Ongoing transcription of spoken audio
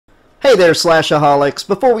Hey there, Slashaholics.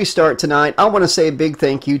 Before we start tonight, I want to say a big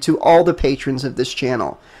thank you to all the patrons of this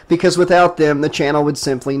channel, because without them, the channel would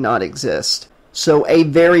simply not exist. So a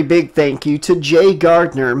very big thank you to Jay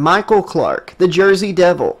Gardner, Michael Clark, The Jersey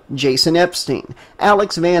Devil, Jason Epstein,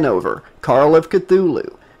 Alex Vanover, Carl of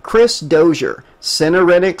Cthulhu, Chris Dozier,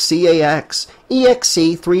 Cinerenic CAX,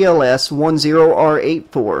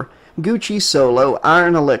 EXC3LS10R84, Gucci Solo,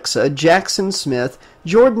 Iron Alexa, Jackson Smith,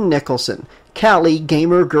 Jordan Nicholson, Callie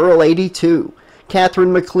Gamer Girl 82,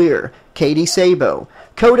 Catherine McClear, Katie Sabo,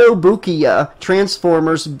 Kodo Bukiya,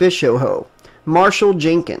 Transformers Bishoho, Marshall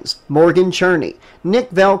Jenkins, Morgan Cherney, Nick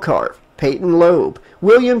Valcarv, Peyton Loeb,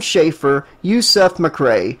 William Schaefer, Yusuf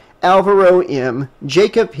McRae, Alvaro M.,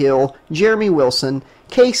 Jacob Hill, Jeremy Wilson,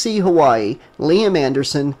 Casey Hawaii, Liam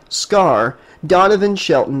Anderson, Scar, Donovan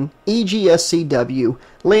Shelton, EGSCW,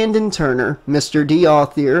 Landon Turner, Mr. D.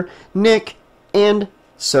 Author, Nick, and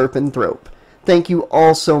Serpenthrop. Thank you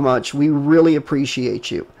all so much. We really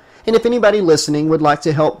appreciate you. And if anybody listening would like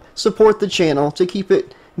to help support the channel to keep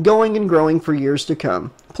it going and growing for years to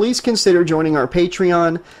come, please consider joining our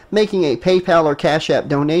Patreon, making a PayPal or Cash App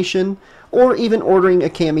donation, or even ordering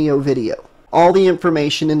a Cameo video. All the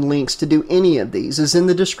information and links to do any of these is in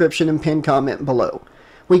the description and pinned comment below.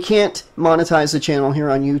 We can't monetize the channel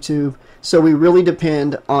here on YouTube, so we really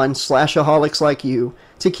depend on slashaholics like you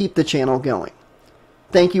to keep the channel going.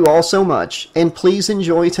 Thank you all so much, and please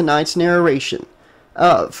enjoy tonight's narration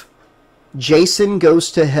of Jason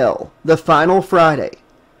Goes to Hell, The Final Friday,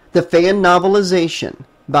 the fan novelization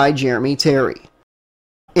by Jeremy Terry.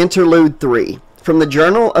 Interlude 3, from the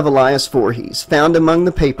Journal of Elias Voorhees, found among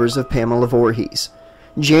the papers of Pamela Voorhees,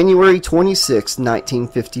 January 26,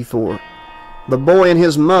 1954. The boy and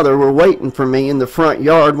his mother were waiting for me in the front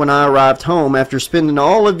yard when I arrived home after spending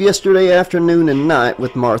all of yesterday afternoon and night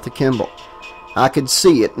with Martha Kimball. I could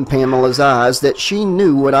see it in Pamela's eyes that she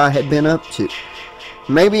knew what I had been up to.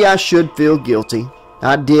 Maybe I should feel guilty.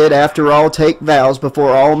 I did, after all, take vows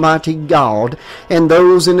before Almighty God and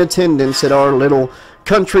those in attendance at our little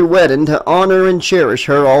country wedding to honor and cherish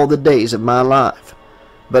her all the days of my life.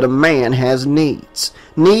 But a man has needs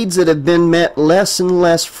that have been met less and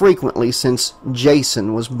less frequently since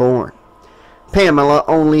Jason was born. Pamela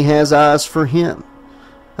only has eyes for him.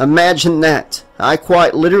 Imagine that. I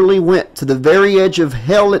quite literally went to the very edge of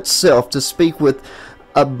hell itself to speak with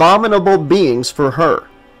abominable beings for her.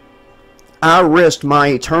 I risked my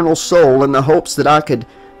eternal soul in the hopes that I could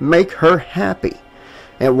make her happy.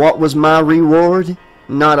 And what was my reward?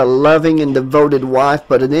 Not a loving and devoted wife,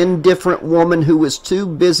 but an indifferent woman who was too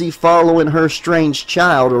busy following her strange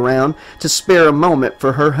child around to spare a moment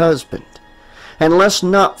for her husband. And let's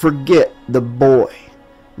not forget the boy.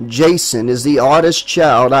 Jason is the oddest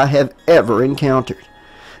child I have ever encountered.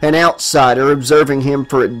 An outsider observing him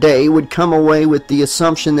for a day would come away with the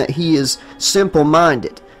assumption that he is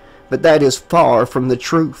simple-minded, but that is far from the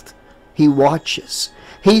truth. He watches.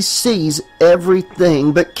 He sees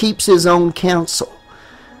everything, but keeps his own counsel.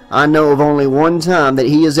 I know of only one time that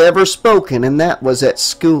he has ever spoken, and that was at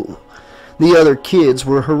school. The other kids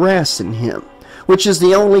were harassing him, which is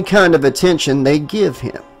the only kind of attention they give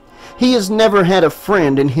him. He has never had a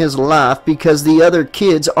friend in his life because the other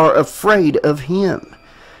kids are afraid of him.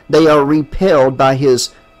 They are repelled by his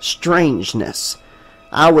strangeness.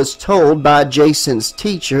 I was told by Jason's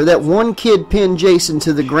teacher that one kid pinned Jason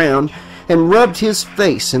to the ground and rubbed his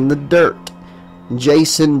face in the dirt.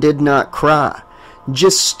 Jason did not cry,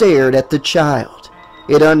 just stared at the child.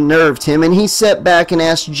 It unnerved him, and he sat back and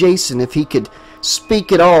asked Jason if he could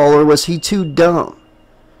speak at all, or was he too dumb.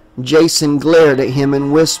 Jason glared at him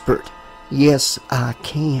and whispered, "Yes, I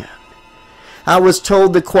can." I was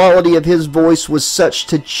told the quality of his voice was such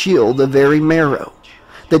to chill the very marrow.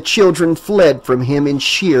 The children fled from him in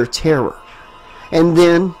sheer terror. And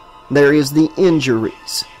then there is the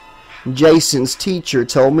injuries. Jason's teacher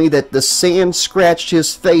told me that the sand scratched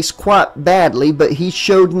his face quite badly, but he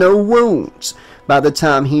showed no wounds by the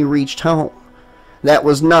time he reached home. That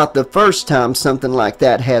was not the first time something like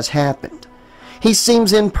that has happened. He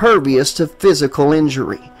seems impervious to physical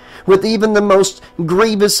injury, with even the most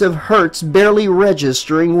grievous of hurts barely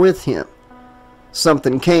registering with him.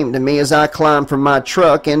 Something came to me as I climbed from my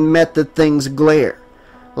truck and met the thing's glare.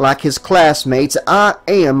 Like his classmates, I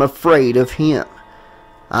am afraid of him.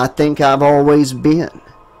 I think I've always been.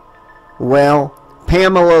 Well,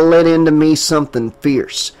 Pamela let into me something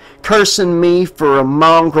fierce, cursing me for a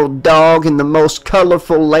mongrel dog in the most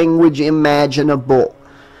colorful language imaginable.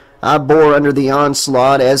 I bore under the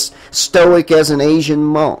onslaught as stoic as an Asian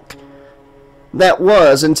monk. That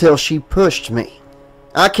was until she pushed me.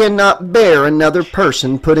 I cannot bear another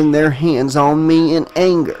person putting their hands on me in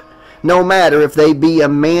anger. no matter if they be a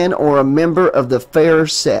man or a member of the fairer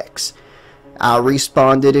sex. I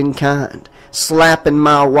responded in kind, slapping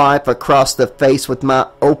my wife across the face with my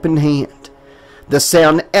open hand. The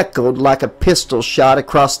sound echoed like a pistol shot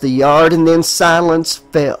across the yard, and then silence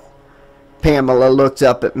fell. Pamela looked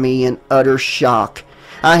up at me in utter shock.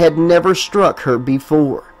 I had never struck her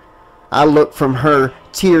before. I looked from her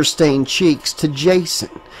tear-stained cheeks to Jason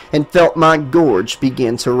and felt my gorge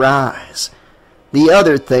begin to rise. The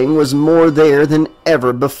other thing was more there than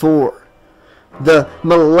ever before. The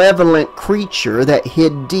malevolent creature that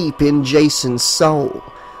hid deep in Jason's soul,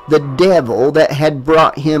 the devil that had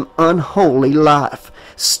brought him unholy life,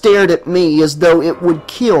 stared at me as though it would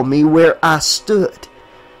kill me where I stood.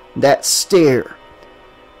 That stare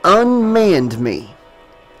unmanned me.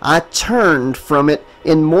 I turned from it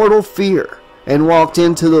in mortal fear and walked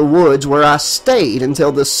into the woods, where I stayed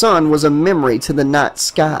until the sun was a memory to the night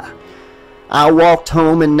sky. I walked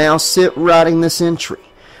home and now sit writing this entry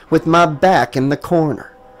with my back in the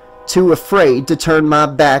corner, too afraid to turn my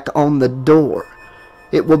back on the door.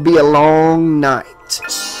 It will be a long night.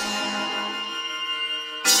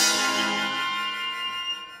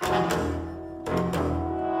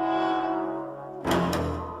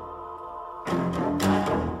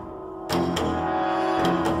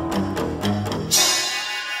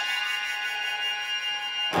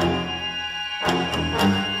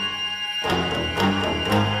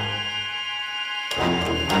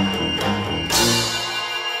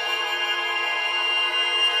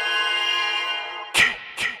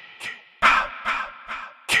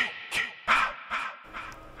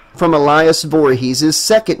 From Elias Voorhees'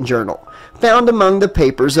 second journal, found among the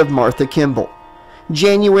papers of Martha Kimball,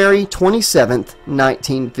 January 27th,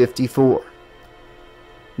 1954.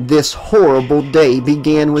 This horrible day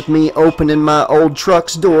began with me opening my old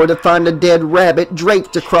truck's door to find a dead rabbit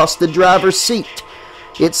draped across the driver's seat,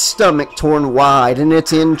 its stomach torn wide and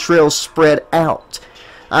its entrails spread out.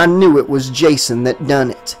 I knew it was Jason that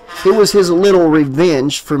done it. It was his little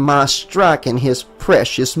revenge for my striking his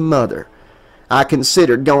precious mother. I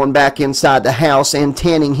considered going back inside the house and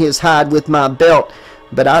tanning his hide with my belt,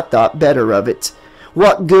 but I thought better of it.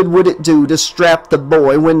 What good would it do to strap the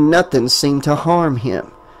boy when nothing seemed to harm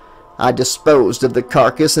him? I disposed of the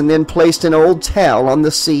carcass and then placed an old towel on the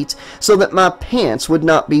seat so that my pants would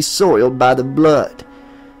not be soiled by the blood.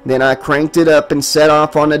 Then I cranked it up and set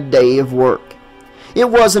off on a day of work. It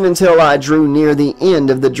wasn't until I drew near the end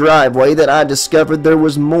of the driveway that I discovered there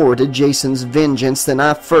was more to Jason's vengeance than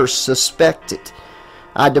I first suspected.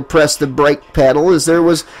 I depressed the brake pedal as there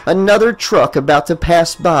was another truck about to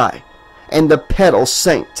pass by, and the pedal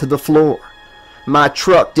sank to the floor. My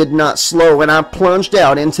truck did not slow, and I plunged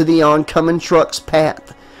out into the oncoming truck's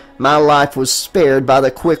path. My life was spared by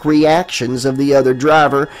the quick reactions of the other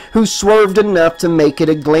driver, who swerved enough to make it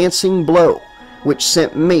a glancing blow, which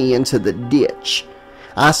sent me into the ditch.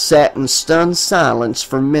 I sat in stunned silence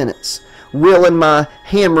for minutes, willing my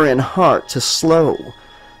hammering heart to slow.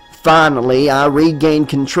 Finally, I regained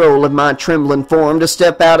control of my trembling form to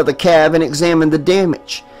step out of the cab and examine the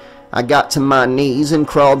damage. I got to my knees and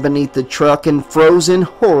crawled beneath the truck and froze in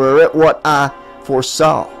horror at what I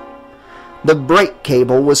foresaw. The brake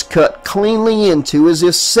cable was cut cleanly into as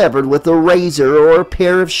if severed with a razor or a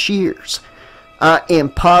pair of shears. I am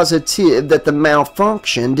positive that the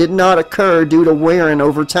malfunction did not occur due to wearing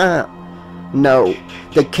over time. No,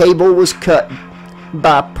 the cable was cut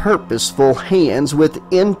by purposeful hands with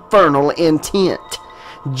infernal intent.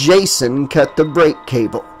 Jason cut the brake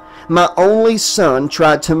cable. My only son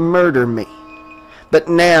tried to murder me. But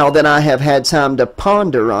now that I have had time to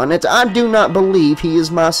ponder on it, I do not believe he is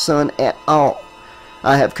my son at all.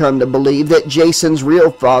 I have come to believe that Jason's real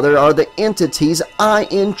father are the entities I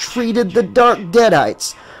entreated the dark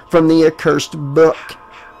deadites from the accursed book.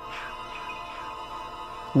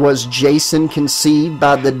 Was Jason conceived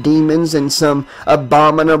by the demons in some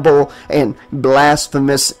abominable and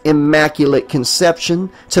blasphemous immaculate conception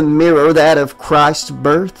to mirror that of Christ's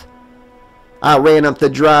birth? I ran up the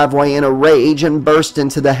driveway in a rage and burst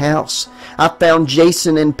into the house. I found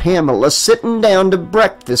Jason and Pamela sitting down to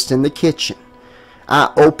breakfast in the kitchen.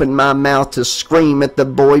 I opened my mouth to scream at the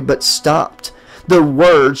boy, but stopped. The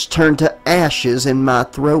words turned to ashes in my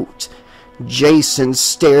throat. Jason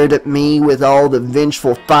stared at me with all the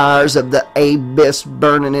vengeful fires of the abyss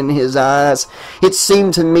burning in his eyes. It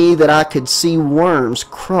seemed to me that I could see worms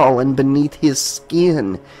crawling beneath his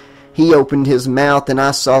skin. He opened his mouth and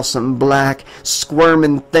I saw some black,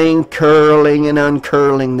 squirming thing curling and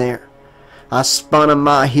uncurling there. I spun on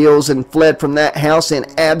my heels and fled from that house in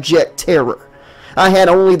abject terror. I had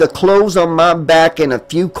only the clothes on my back and a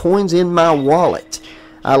few coins in my wallet.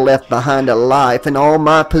 I left behind a life and all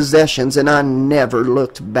my possessions, and I never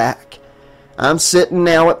looked back. I'm sitting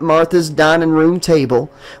now at Martha's dining room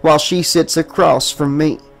table while she sits across from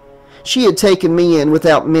me. She had taken me in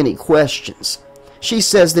without many questions. She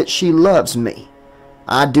says that she loves me.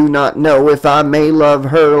 I do not know if I may love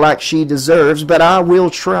her like she deserves, but I will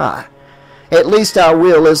try. At least I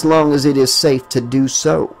will, as long as it is safe to do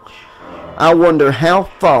so. I wonder how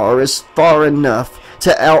far is far enough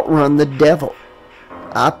to outrun the devil.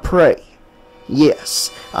 I pray.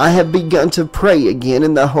 Yes, I have begun to pray again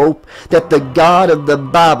in the hope that the God of the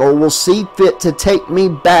Bible will see fit to take me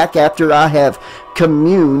back after I have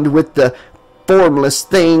communed with the formless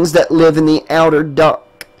things that live in the outer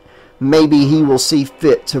dark. Maybe he will see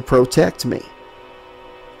fit to protect me.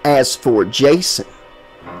 As for Jason,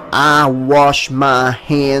 I wash my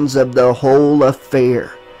hands of the whole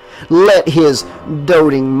affair. Let his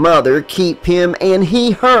doting mother keep him and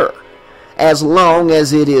he her, as long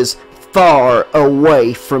as it is far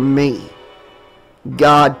away from me.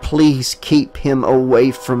 God, please keep him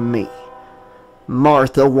away from me.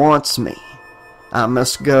 Martha wants me. I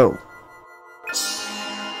must go.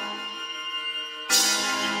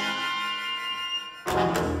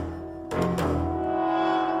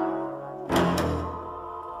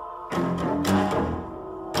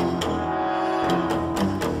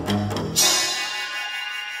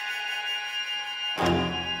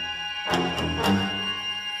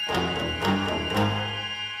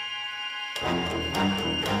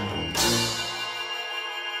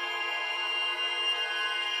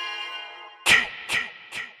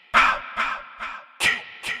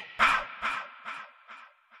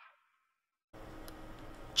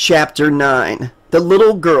 Chapter 9. The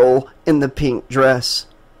Little Girl in the Pink Dress.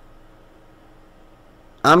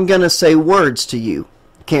 I'm gonna say words to you,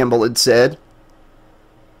 Campbell had said.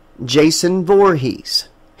 Jason Voorhees.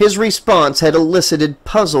 His response had elicited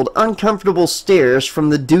puzzled, uncomfortable stares from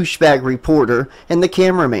the douchebag reporter and the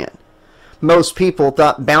cameraman. Most people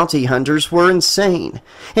thought bounty hunters were insane,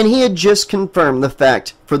 and he had just confirmed the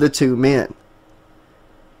fact for the two men.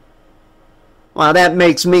 Why, that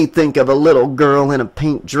makes me think of a little girl in a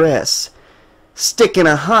pink dress, sticking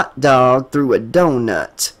a hot dog through a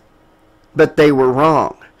donut. But they were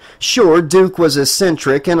wrong. Sure, Duke was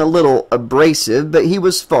eccentric and a little abrasive, but he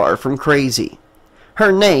was far from crazy.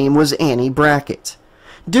 Her name was Annie Brackett.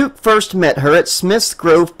 Duke first met her at Smith's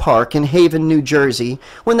Grove Park in Haven, New Jersey,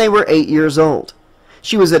 when they were 8 years old.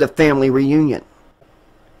 She was at a family reunion.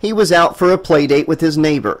 He was out for a playdate with his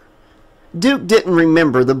neighbor. Duke didn't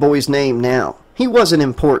remember the boy's name now. He wasn't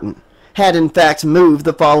important. Had in fact moved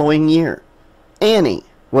the following year. Annie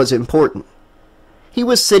was important. He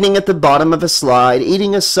was sitting at the bottom of a slide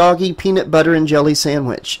eating a soggy peanut butter and jelly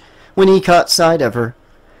sandwich when he caught sight of her.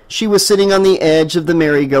 She was sitting on the edge of the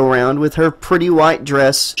merry-go-round with her pretty white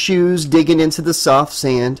dress, shoes digging into the soft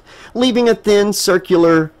sand, leaving a thin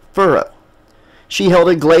circular furrow. She held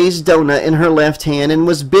a glazed donut in her left hand and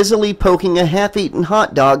was busily poking a half-eaten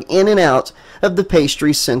hot dog in and out of the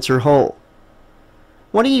pastry's center hole.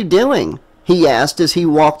 "What are you doing?" he asked as he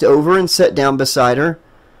walked over and sat down beside her.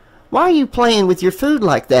 "Why are you playing with your food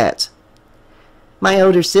like that?" "My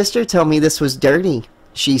older sister told me this was dirty,"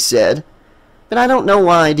 she said. "But I don't know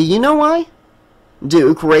why. Do you know why?"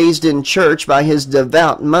 Duke, raised in church by his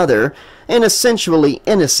devout mother, and essentially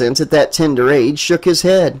innocent at that tender age, shook his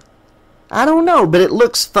head. "I don't know, but it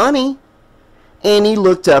looks funny." Annie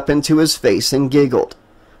looked up into his face and giggled.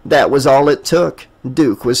 That was all it took.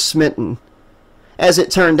 Duke was smitten. As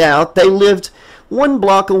it turned out, they lived 1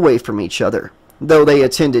 block away from each other, though they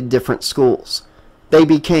attended different schools. They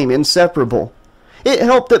became inseparable. It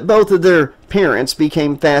helped that both of their parents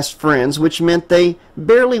became fast friends, which meant they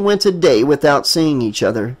barely went a day without seeing each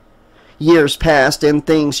other. Years passed and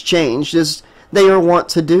things changed, as they are wont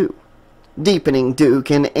to do, deepening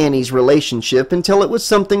Duke and Annie's relationship until it was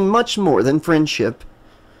something much more than friendship.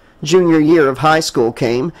 Junior year of high school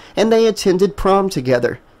came, and they attended prom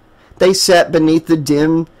together. They sat beneath the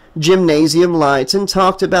dim gymnasium lights and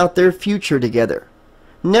talked about their future together,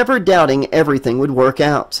 never doubting everything would work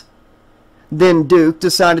out. Then Duke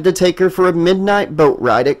decided to take her for a midnight boat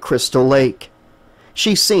ride at Crystal Lake.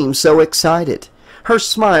 She seemed so excited. Her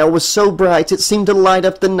smile was so bright it seemed to light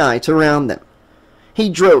up the night around them. He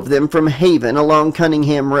drove them from Haven along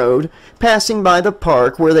Cunningham Road, passing by the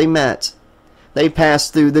park where they met. They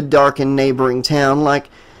passed through the darkened neighboring town like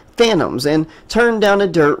phantoms and turned down a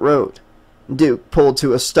dirt road. Duke pulled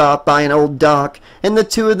to a stop by an old dock, and the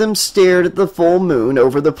two of them stared at the full moon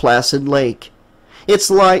over the placid lake.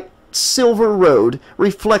 Its light silver road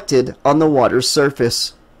reflected on the water's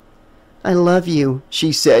surface. "I love you,"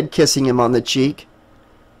 she said, kissing him on the cheek.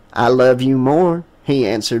 "I love you more," he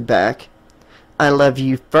answered back. I love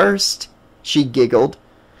you first, she giggled.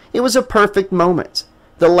 It was a perfect moment,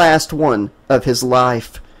 the last one of his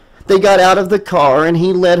life. They got out of the car, and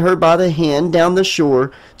he led her by the hand down the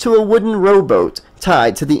shore to a wooden rowboat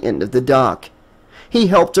tied to the end of the dock. He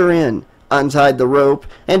helped her in, untied the rope,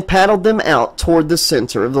 and paddled them out toward the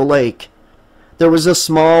center of the lake. There was a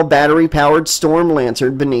small battery-powered storm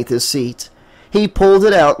lantern beneath his seat. He pulled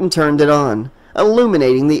it out and turned it on,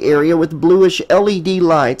 illuminating the area with bluish LED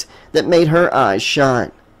light that made her eyes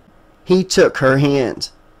shine. He took her hand.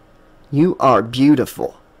 You are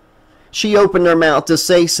beautiful. She opened her mouth to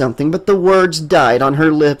say something, but the words died on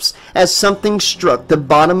her lips as something struck the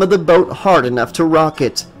bottom of the boat hard enough to rock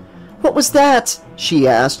it. What was that? She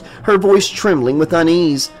asked, her voice trembling with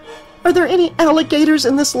unease. Are there any alligators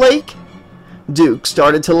in this lake? Duke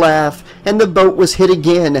started to laugh, and the boat was hit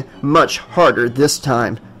again, much harder this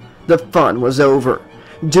time. The fun was over.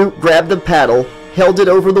 Duke grabbed the paddle, held it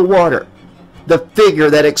over the water. The figure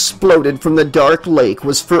that exploded from the dark lake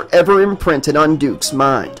was forever imprinted on Duke's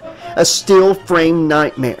mind, a still-frame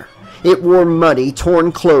nightmare. It wore muddy,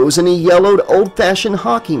 torn clothes and a yellowed, old-fashioned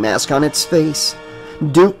hockey mask on its face.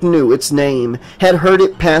 Duke knew its name, had heard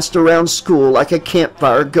it passed around school like a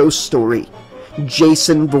campfire ghost story.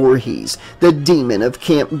 Jason Voorhees, the demon of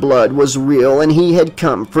Camp Blood, was real, and he had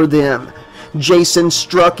come for them. Jason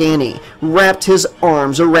struck Annie, wrapped his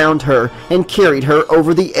arms around her, and carried her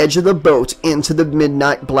over the edge of the boat into the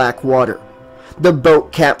midnight black water. The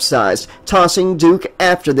boat capsized, tossing Duke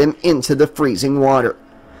after them into the freezing water.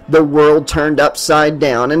 The world turned upside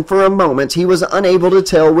down, and for a moment he was unable to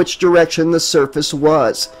tell which direction the surface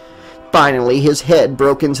was. Finally, his head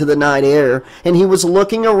broke into the night air, and he was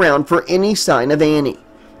looking around for any sign of Annie.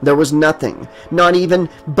 There was nothing, not even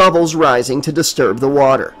bubbles rising to disturb the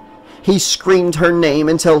water. He screamed her name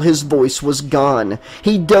until his voice was gone.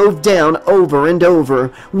 He dove down over and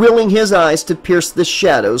over, willing his eyes to pierce the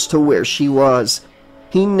shadows to where she was.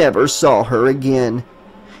 He never saw her again.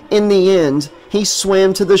 In the end, he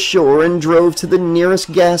swam to the shore and drove to the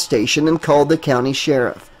nearest gas station and called the county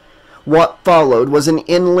sheriff. What followed was an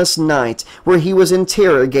endless night where he was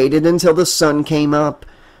interrogated until the sun came up.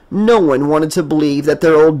 No one wanted to believe that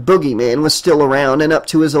their old boogeyman was still around and up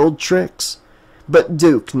to his old tricks. But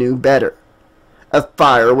Duke knew better. A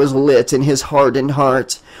fire was lit in his hardened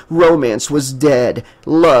heart. Romance was dead.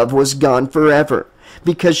 Love was gone forever,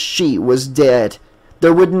 because she was dead.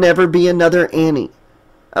 There would never be another Annie.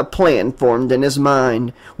 A plan formed in his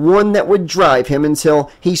mind, one that would drive him until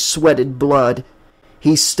he sweated blood.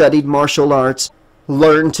 He studied martial arts,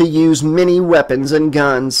 learned to use many weapons and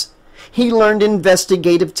guns. He learned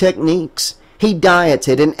investigative techniques. He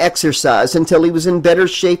dieted and exercised until he was in better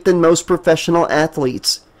shape than most professional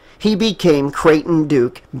athletes. He became Creighton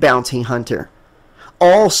Duke, bounty hunter.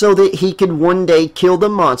 All so that he could one day kill the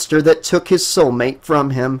monster that took his soulmate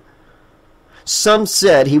from him. Some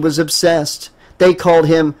said he was obsessed. They called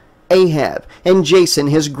him Ahab and Jason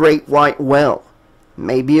his great white whale.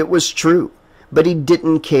 Maybe it was true, but he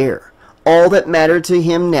didn't care. All that mattered to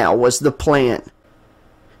him now was the plan.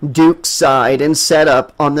 Duke sighed and sat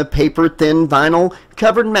up on the paper-thin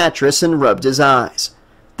vinyl-covered mattress and rubbed his eyes.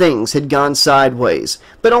 Things had gone sideways,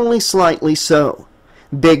 but only slightly so.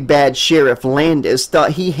 Big Bad Sheriff Landis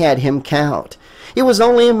thought he had him cowed. It was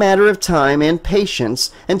only a matter of time and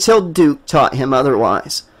patience until Duke taught him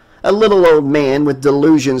otherwise. A little old man with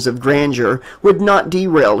delusions of grandeur would not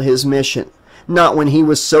derail his mission, not when he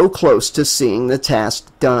was so close to seeing the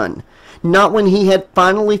task done, not when he had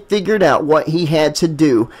finally figured out what he had to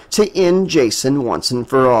do to end Jason once and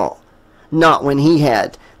for all, not when he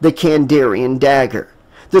had the Kandarian dagger,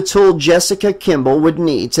 the tool Jessica Kimball would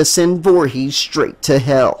need to send Voorhees straight to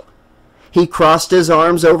hell. He crossed his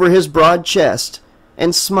arms over his broad chest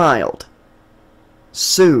and smiled.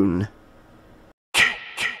 Soon.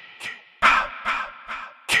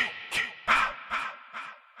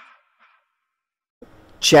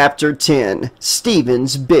 Chapter 10.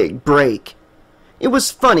 Stephen's Big Break. It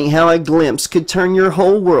was funny how a glimpse could turn your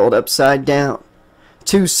whole world upside down.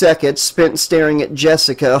 2 seconds spent staring at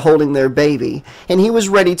Jessica holding their baby, and he was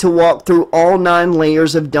ready to walk through all 9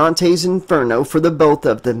 layers of Dante's Inferno for the both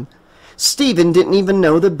of them. Stephen didn't even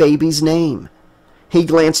know the baby's name. He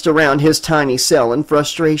glanced around his tiny cell in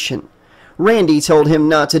frustration. Randy told him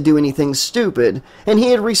not to do anything stupid, and he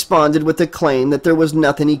had responded with the claim that there was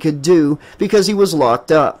nothing he could do because he was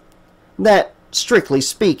locked up. That, strictly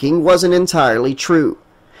speaking, wasn't entirely true.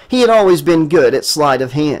 He had always been good at sleight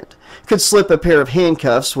of hand, could slip a pair of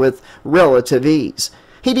handcuffs with relative ease.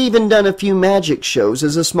 He'd even done a few magic shows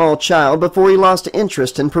as a small child before he lost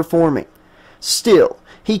interest in performing. Still,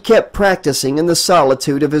 He kept practicing in the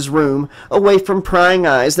solitude of his room, away from prying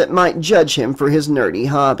eyes that might judge him for his nerdy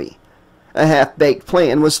hobby. A half-baked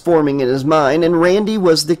plan was forming in his mind, and Randy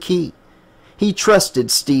was the key. He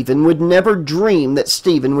trusted Stephen, would never dream that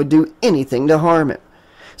Stephen would do anything to harm him.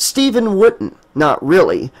 Stephen wouldn't, not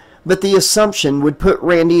really, but the assumption would put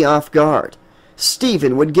Randy off guard.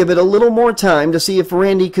 Stephen would give it a little more time to see if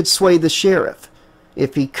Randy could sway the sheriff.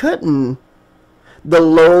 If he couldn't... The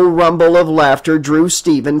low rumble of laughter drew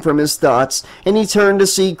Stephen from his thoughts, and he turned to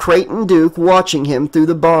see Creighton Duke watching him through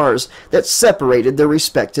the bars that separated their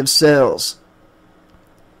respective cells.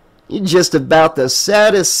 "You're just about the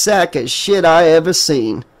saddest sack of shit I ever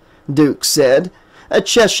seen," Duke said. A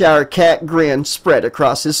Cheshire cat grin spread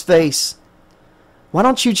across his face. "Why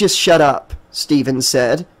don't you just shut up?" Stephen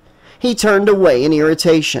said. He turned away in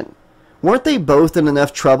irritation. Weren't they both in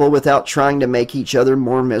enough trouble without trying to make each other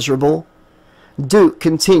more miserable? Duke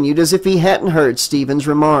continued as if he hadn't heard Stephen's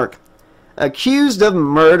remark. "Accused of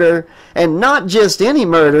murder, and not just any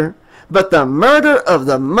murder, but the murder of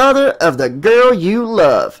the mother of the girl you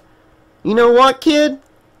love. You know what, kid?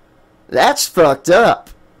 That's fucked up.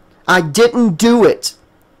 I didn't do it."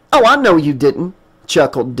 "Oh, I know you didn't,"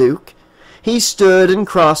 chuckled Duke. He stood and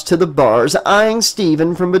crossed to the bars, eyeing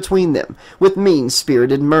Stephen from between them with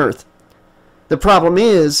mean-spirited mirth. "The problem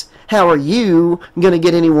is, how are you going to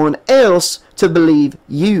get anyone else to believe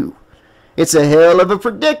you? It's a hell of a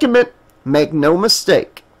predicament, make no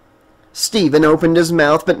mistake." Stephen opened his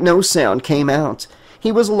mouth, but no sound came out.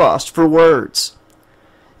 He was lost for words.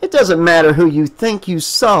 "It doesn't matter who you think you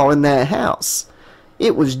saw in that house.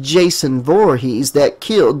 It was Jason Voorhees that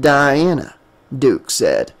killed Diana," Duke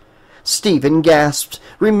said. Stephen gasped,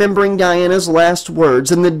 remembering Diana's last words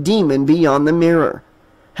and the demon beyond the mirror.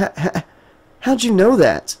 How'd you know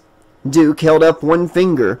that?" Duke held up one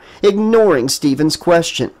finger, ignoring Stephen's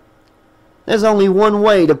question. "There's only one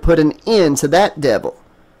way to put an end to that devil.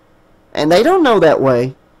 And they don't know that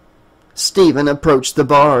way." Stephen approached the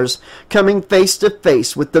bars, coming face to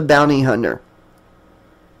face with the bounty hunter.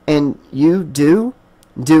 "And you do?"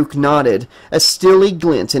 Duke nodded, a steely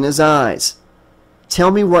glint in his eyes.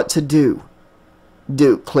 "Tell me what to do."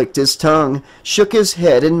 Duke clicked his tongue, shook his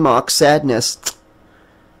head in mock sadness.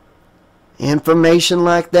 "Information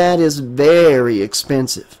like that is very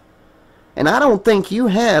expensive, and I don't think you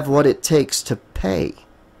have what it takes to pay."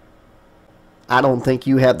 "I don't think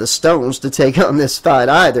you have the stones to take on this fight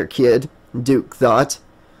either, kid," Duke thought.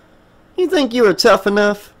 "You think you are tough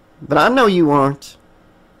enough, but I know you aren't.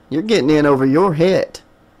 You're getting in over your head,"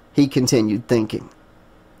 he continued thinking.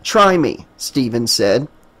 "Try me," Stephen said.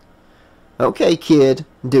 "Okay, kid,"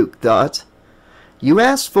 Duke thought. "You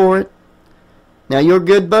asked for it. Now your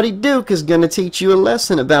good buddy Duke is going to teach you a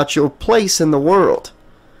lesson about your place in the world.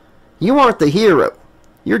 You aren't the hero.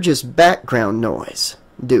 You're just background noise,"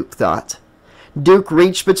 Duke thought. Duke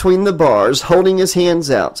reached between the bars, holding his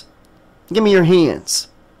hands out. "Give me your hands."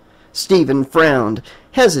 Stephen frowned,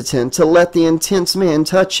 hesitant to let the intense man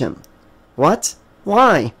touch him. "What?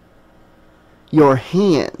 Why?" "Your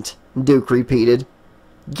hand," Duke repeated.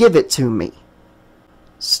 "Give it to me."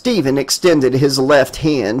 Stephen extended his left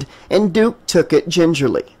hand, and Duke took it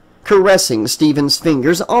gingerly, caressing Stephen's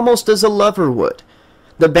fingers almost as a lover would.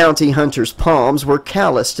 The bounty hunter's palms were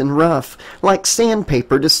calloused and rough, like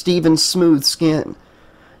sandpaper to Stephen's smooth skin.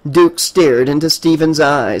 Duke stared into Stephen's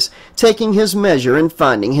eyes, taking his measure and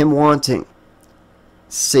finding him wanting.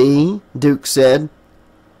 "See," Duke said,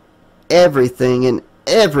 "everything and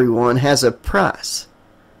everyone has a price,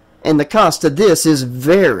 and the cost of this is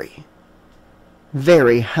very,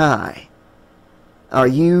 very high. Are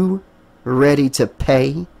you ready to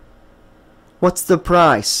pay?" "What's the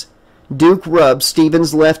price?" Duke rubbed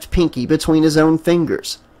Stephen's left pinky between his own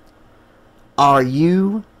fingers. "Are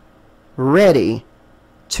you ready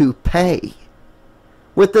to pay?"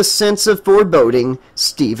 With a sense of foreboding,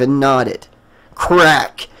 Stephen nodded.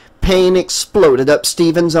 Crack! Pain exploded up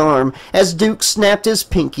Stephen's arm as Duke snapped his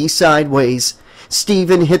pinky sideways.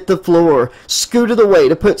 Stephen hit the floor, scooted away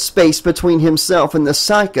to put space between himself and the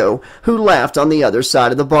psycho who laughed on the other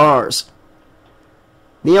side of the bars.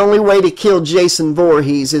 "The only way to kill Jason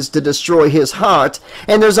Voorhees is to destroy his heart,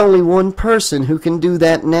 and there's only one person who can do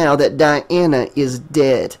that now that Diana is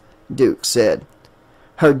dead," Duke said.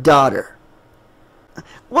 "Her daughter."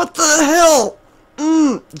 "What the hell?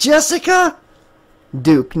 Jessica?"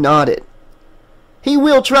 Duke nodded. "He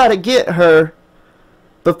will try to get her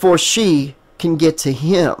before she can get to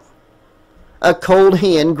him." A cold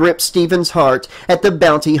hand gripped Stephen's heart at the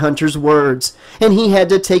bounty hunter's words, and he had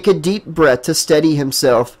to take a deep breath to steady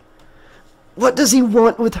himself. What does he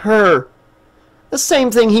want with her? The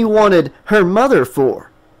same thing he wanted her mother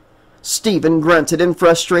for. Stephen grunted in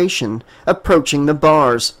frustration, approaching the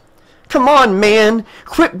bars. "Come on, man!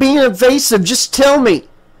 Quit being evasive! Just tell me!"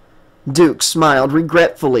 Duke smiled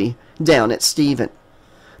regretfully down at Stephen,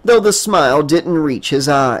 though the smile didn't reach his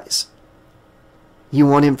eyes. "You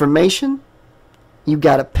want information? You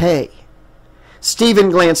gotta pay." Stephen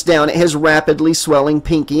glanced down at his rapidly swelling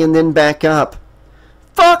pinky and then back up.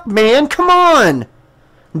 "Fuck, man, come on!"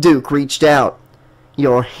 Duke reached out.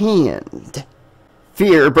 "Your hand."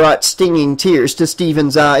 Fear brought stinging tears to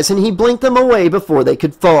Stephen's eyes, and he blinked them away before they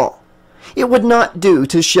could fall. It would not do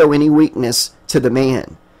to show any weakness to the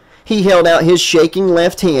man. He held out his shaking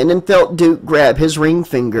left hand and felt Duke grab his ring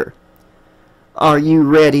finger. "Are you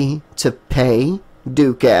ready to pay?"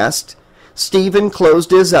 Duke asked. Stephen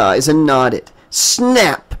closed his eyes and nodded.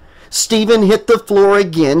 Snap! Stephen hit the floor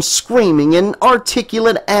again, screaming in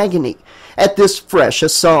articulate agony at this fresh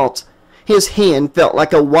assault. His hand felt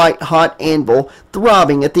like a white-hot anvil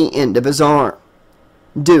throbbing at the end of his arm.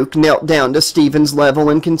 Duke knelt down to Stephen's level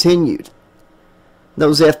and continued.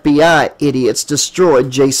 "Those FBI idiots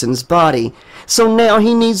destroyed Jason's body, so now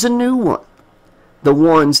he needs a new one. The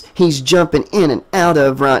ones he's jumping in and out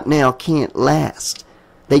of right now can't last.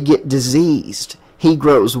 They get diseased. He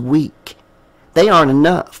grows weak. They aren't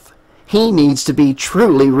enough. He needs to be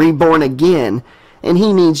truly reborn again, and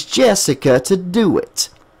he needs Jessica to do it."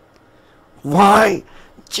 "Why,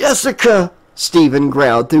 Jessica?" Stephen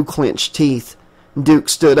growled through clenched teeth. Duke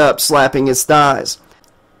stood up, slapping his thighs.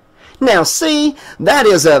 "Now see, that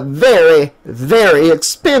is a very, very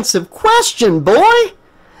expensive question, boy.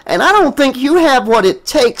 And I don't think you have what it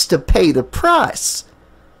takes to pay the price."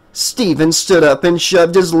 Stephen stood up and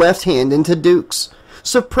shoved his left hand into Duke's,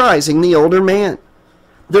 surprising the older man.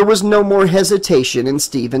 There was no more hesitation in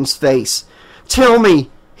Stephen's face. "Tell me,"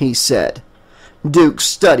 he said. Duke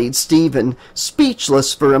studied Stephen,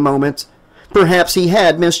 speechless for a moment. Perhaps he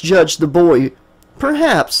had misjudged the boy.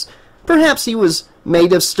 Perhaps he was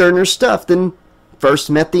made of sterner stuff than first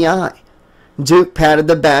met the eye. Duke patted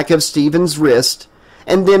the back of Stephen's wrist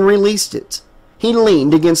and then released it. He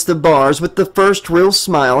leaned against the bars with the first real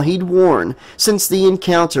smile he'd worn since the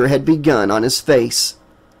encounter had begun on his face.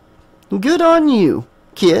 "Good on you,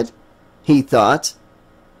 kid," he thought.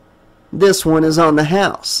 "This one is on the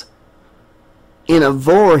house. In a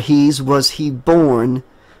Voorhees was he born,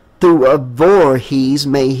 through a Voorhees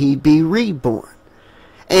may he be reborn,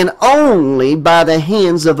 and only by the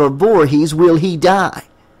hands of a Voorhees will he die.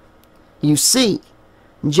 You see,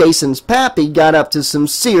 Jason's pappy got up to some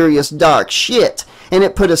serious dark shit, and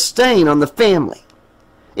it put a stain on the family.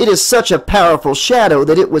 It is such a powerful shadow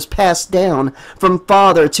that it was passed down from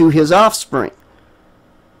father to his offspring.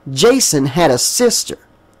 Jason had a sister,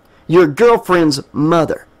 your girlfriend's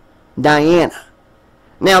mother, Diana.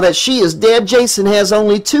 Now that she is dead, Jason has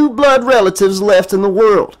only 2 blood relatives left in the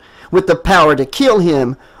world, with the power to kill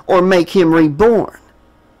him or make him reborn."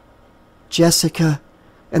 "Jessica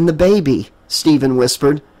and the baby," Stephen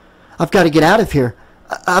whispered. "I've got to get out of here.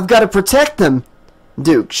 I've got to protect them."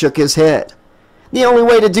 Duke shook his head. "The only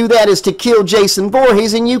way to do that is to kill Jason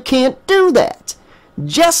Voorhees, and you can't do that.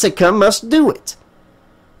 Jessica must do it.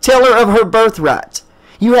 Tell her of her birthright.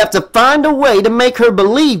 You have to find a way to make her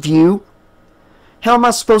believe you." "How am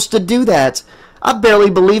I supposed to do that? I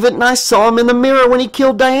barely believe it, and I saw him in the mirror when he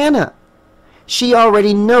killed Diana." "She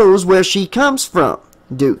already knows where she comes from,"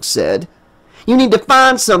 Duke said. "You need to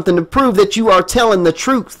find something to prove that you are telling the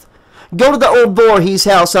truth. Go to the old Voorhees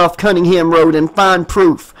house off Cunningham Road and find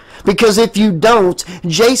proof, because if you don't,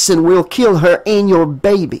 Jason will kill her and your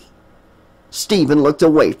baby." Stephen looked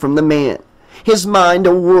away from the man, his mind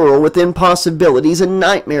a whirl with impossibilities and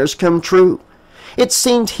nightmares come true. It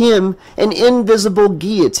seemed him an invisible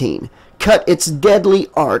guillotine cut its deadly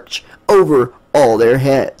arch over all their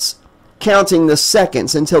heads, counting the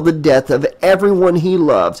seconds until the death of everyone he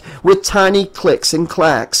loved with tiny clicks and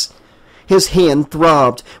clacks. His hand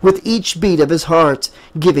throbbed with each beat of his heart,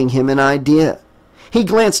 giving him an idea. He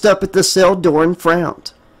glanced up at the cell door and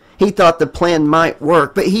frowned. He thought the plan might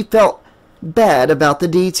work, but he felt bad about the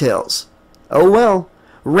details. Oh well,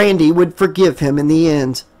 Randy would forgive him in the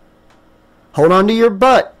end. "Hold on to your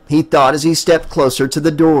butt," he thought as he stepped closer to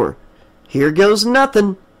the door. "Here goes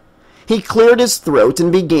nothing." He cleared his throat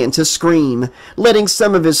and began to scream, letting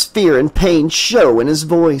some of his fear and pain show in his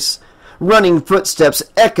voice. Running footsteps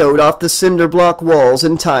echoed off the cinder block walls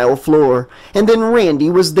and tile floor, and then Randy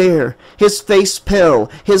was there, his face pale,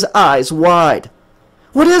 his eyes wide.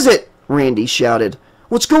 "What is it?" Randy shouted.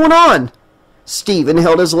 "What's going on?" Stephen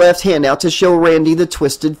held his left hand out to show Randy the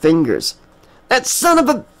twisted fingers. "That son of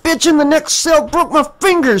a bitch in the next cell broke my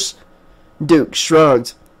fingers." Duke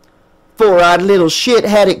shrugged. "Four-eyed little shit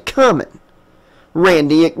had it coming."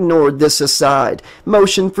 Randy ignored this aside,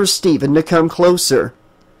 motioned for Stephen to come closer.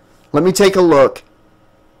 "Let me take a look."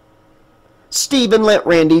 Stephen let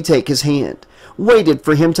Randy take his hand, waited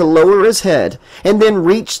for him to lower his head, and then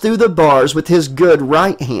reached through the bars with his good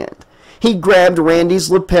right hand. He grabbed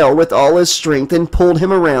Randy's lapel with all his strength and pulled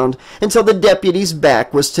him around until the deputy's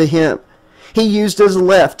back was to him. He used his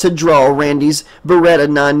left to draw Randy's Beretta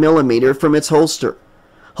 9mm from its holster.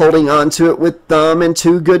 Holding onto it with thumb and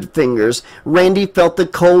two good fingers, Randy felt the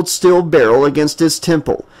cold steel barrel against his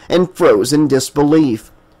temple and froze in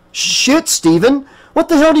disbelief. "Shit, Stephen! What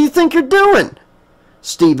the hell do you think you're doing?"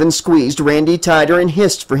 Stephen squeezed Randy tighter and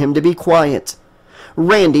hissed for him to be quiet.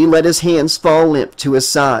 Randy let his hands fall limp to his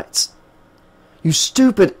sides. "You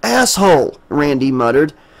stupid asshole," Randy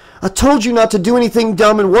muttered. "I told you not to do anything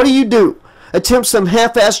dumb, and what do? Attempt some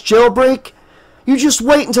half-assed jailbreak? You just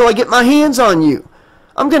wait until I get my hands on you.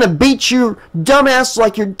 I'm gonna beat your dumbass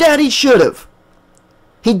like your daddy should've."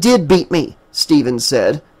 "He did beat me," Stephen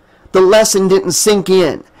said. "The lesson didn't sink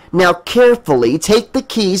in. Now carefully take the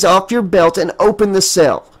keys off your belt and open the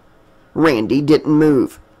cell." Randy didn't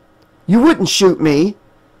move. "You wouldn't shoot me."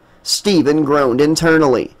 Stephen groaned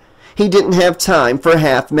internally. He didn't have time for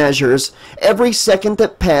half measures. Every second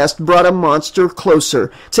that passed brought a monster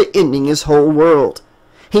closer to ending his whole world.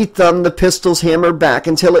 He thumbed the pistol's hammer back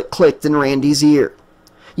until it clicked in Randy's ear.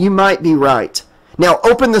 "You might be right. Now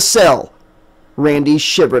open the cell." Randy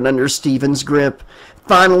shivered under Stephen's grip,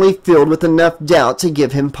 finally filled with enough doubt to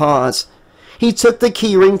give him pause. He took the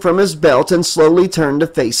keyring from his belt and slowly turned to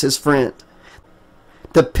face his friend.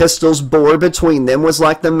 The pistol's bore between them was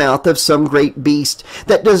like the mouth of some great beast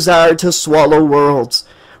that desired to swallow worlds.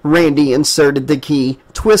 Randy inserted the key,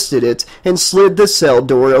 twisted it, and slid the cell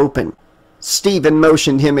door open. Stephen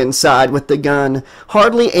motioned him inside with the gun,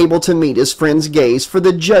 hardly able to meet his friend's gaze for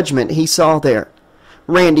the judgment he saw there.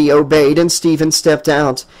 Randy obeyed and Stephen stepped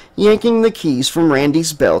out, yanking the keys from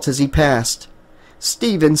Randy's belt as he passed.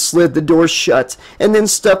 Stephen slid the door shut and then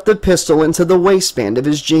stuffed the pistol into the waistband of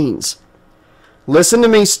his jeans. "Listen to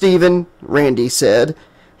me, Stephen," Randy said,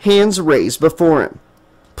 hands raised before him.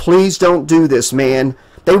 "Please don't do this, man.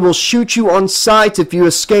 They will shoot you on sight if you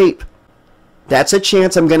escape." "That's a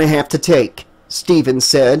chance I'm going to have to take," Stephen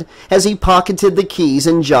said as he pocketed the keys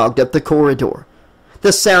and jogged up the corridor.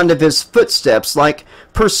 The sound of his footsteps like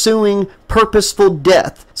pursuing purposeful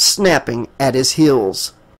death snapping at his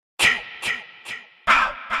heels.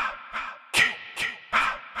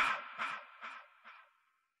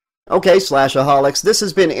 Okay, Slashaholics, this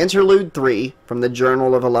has been Interlude 3 from the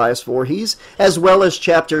Journal of Elias Voorhees, as well as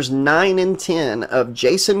chapters 9 and 10 of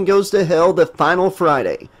Jason Goes to Hell the Final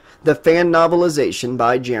Friday, the fan novelization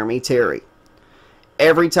by Jeremy Terry.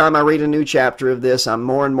 Every time I read a new chapter of this, I'm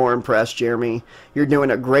more and more impressed, Jeremy. You're doing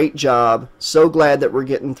a great job. So glad that we're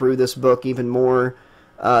getting through this book even more.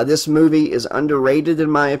 This movie is underrated in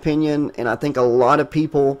my opinion, and I think a lot of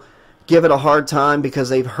people give it a hard time because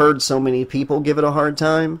they've heard so many people give it a hard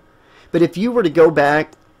time. But if you were to go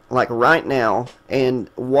back, like right now, and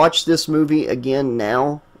watch this movie again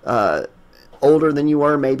now, older than you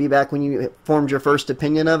were maybe back when you formed your first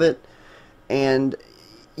opinion of it, and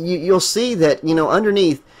you'll see that, you know,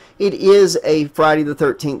 underneath, it is a Friday the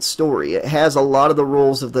 13th story. It has a lot of the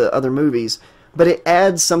rules of the other movies, but it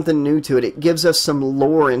adds something new to it. It gives us some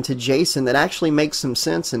lore into Jason that actually makes some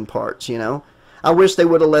sense in parts, you know. I wish they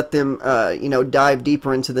would have let them, you know, dive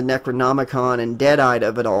deeper into the Necronomicon and Deadite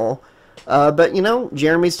of it all. But, you know,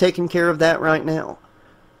 Jeremy's taking care of that right now.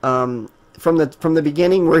 From the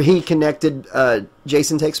beginning where he connected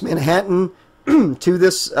Jason Takes Manhattan to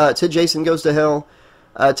this, to Jason Goes to Hell,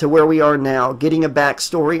 to where we are now, getting a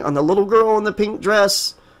backstory on the little girl in the pink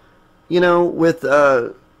dress, you know, with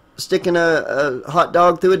sticking a hot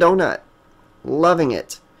dog through a donut. Loving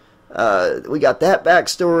it. We got that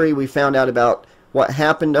backstory. We found out about what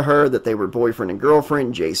happened to her, that they were boyfriend and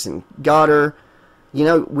girlfriend. Jason got her. You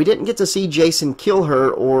know, we didn't get to see Jason kill her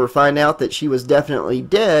or find out that she was definitely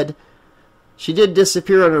dead. She did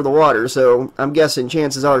disappear under the water, so I'm guessing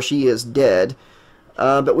chances are she is dead.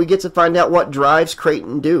 But we get to find out what drives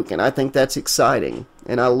Creighton Duke, and I think that's exciting.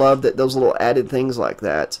 And I love that those little added things like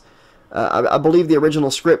that. I believe the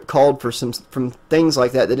original script called for some things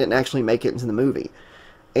like that didn't actually make it into the movie.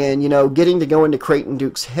 And, you know, getting to go into Creighton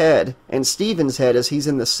Duke's head and Stephen's head as he's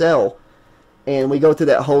in the cell, and we go through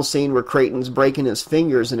that whole scene where Creighton's breaking his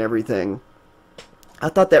fingers and everything, I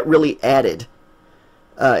thought that really added.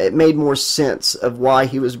 It made more sense of why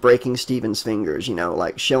he was breaking Stephen's fingers, you know,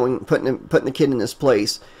 like putting the kid in his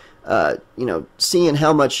place, you know, seeing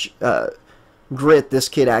how much grit this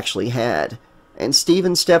kid actually had. And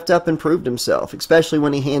Stephen stepped up and proved himself, especially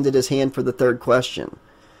when he handed his hand for the third question.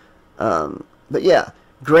 But yeah,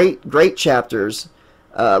 great chapters.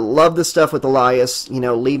 Love the stuff with Elias,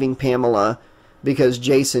 leaving Pamela because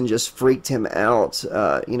Jason just freaked him out.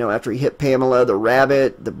 After he hit Pamela, the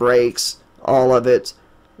rabbit, the brakes, all of it.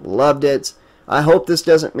 Loved it. I hope this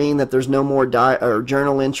doesn't mean that there's no more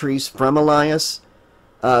journal entries from Elias.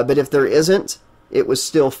 But if there isn't, it was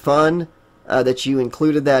still fun that you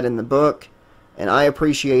included that in the book. And I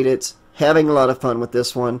appreciate it. Having a lot of fun with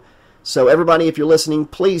this one. So everybody, if you're listening,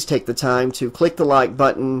 please take the time to click the like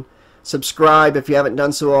button, subscribe if you haven't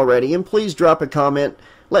done so already, and please drop a comment.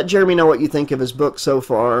 Let Jeremy know what you think of his book so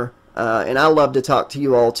far. And I love to talk to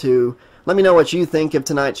you all too. Let me know what you think of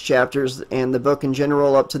tonight's chapters and the book in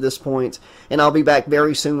general up to this point. And I'll be back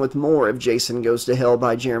very soon with more of Jason Goes to Hell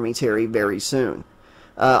by Jeremy Terry very soon.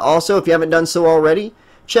 Also, if you haven't done so already,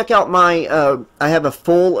 check out my, I have a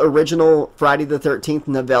full original Friday the 13th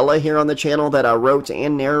novella here on the channel that I wrote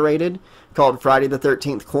and narrated called Friday the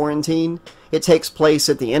 13th Quarantine. It takes place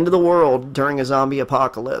at the end of the world during a zombie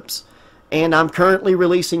apocalypse. And I'm currently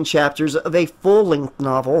releasing chapters of a full-length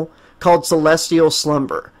novel called Celestial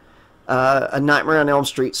Slumber, a Nightmare on Elm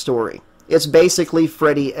Street story. It's basically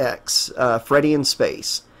Freddy X, Freddy in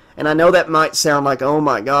space. And I know that might sound like, oh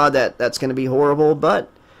my god, that's going to be horrible, but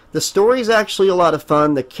the story's actually a lot of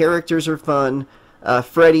fun. The characters are fun.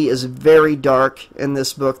 Freddy is very dark in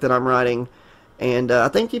this book that I'm writing, and I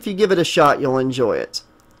think if you give it a shot, you'll enjoy it.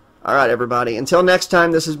 Alright, everybody. Until next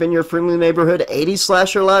time, this has been your friendly neighborhood 80s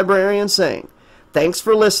slasher librarian saying, thanks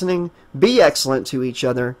for listening, be excellent to each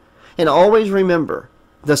other, and always remember,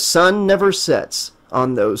 the sun never sets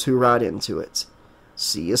on those who ride into it.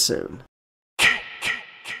 See you soon.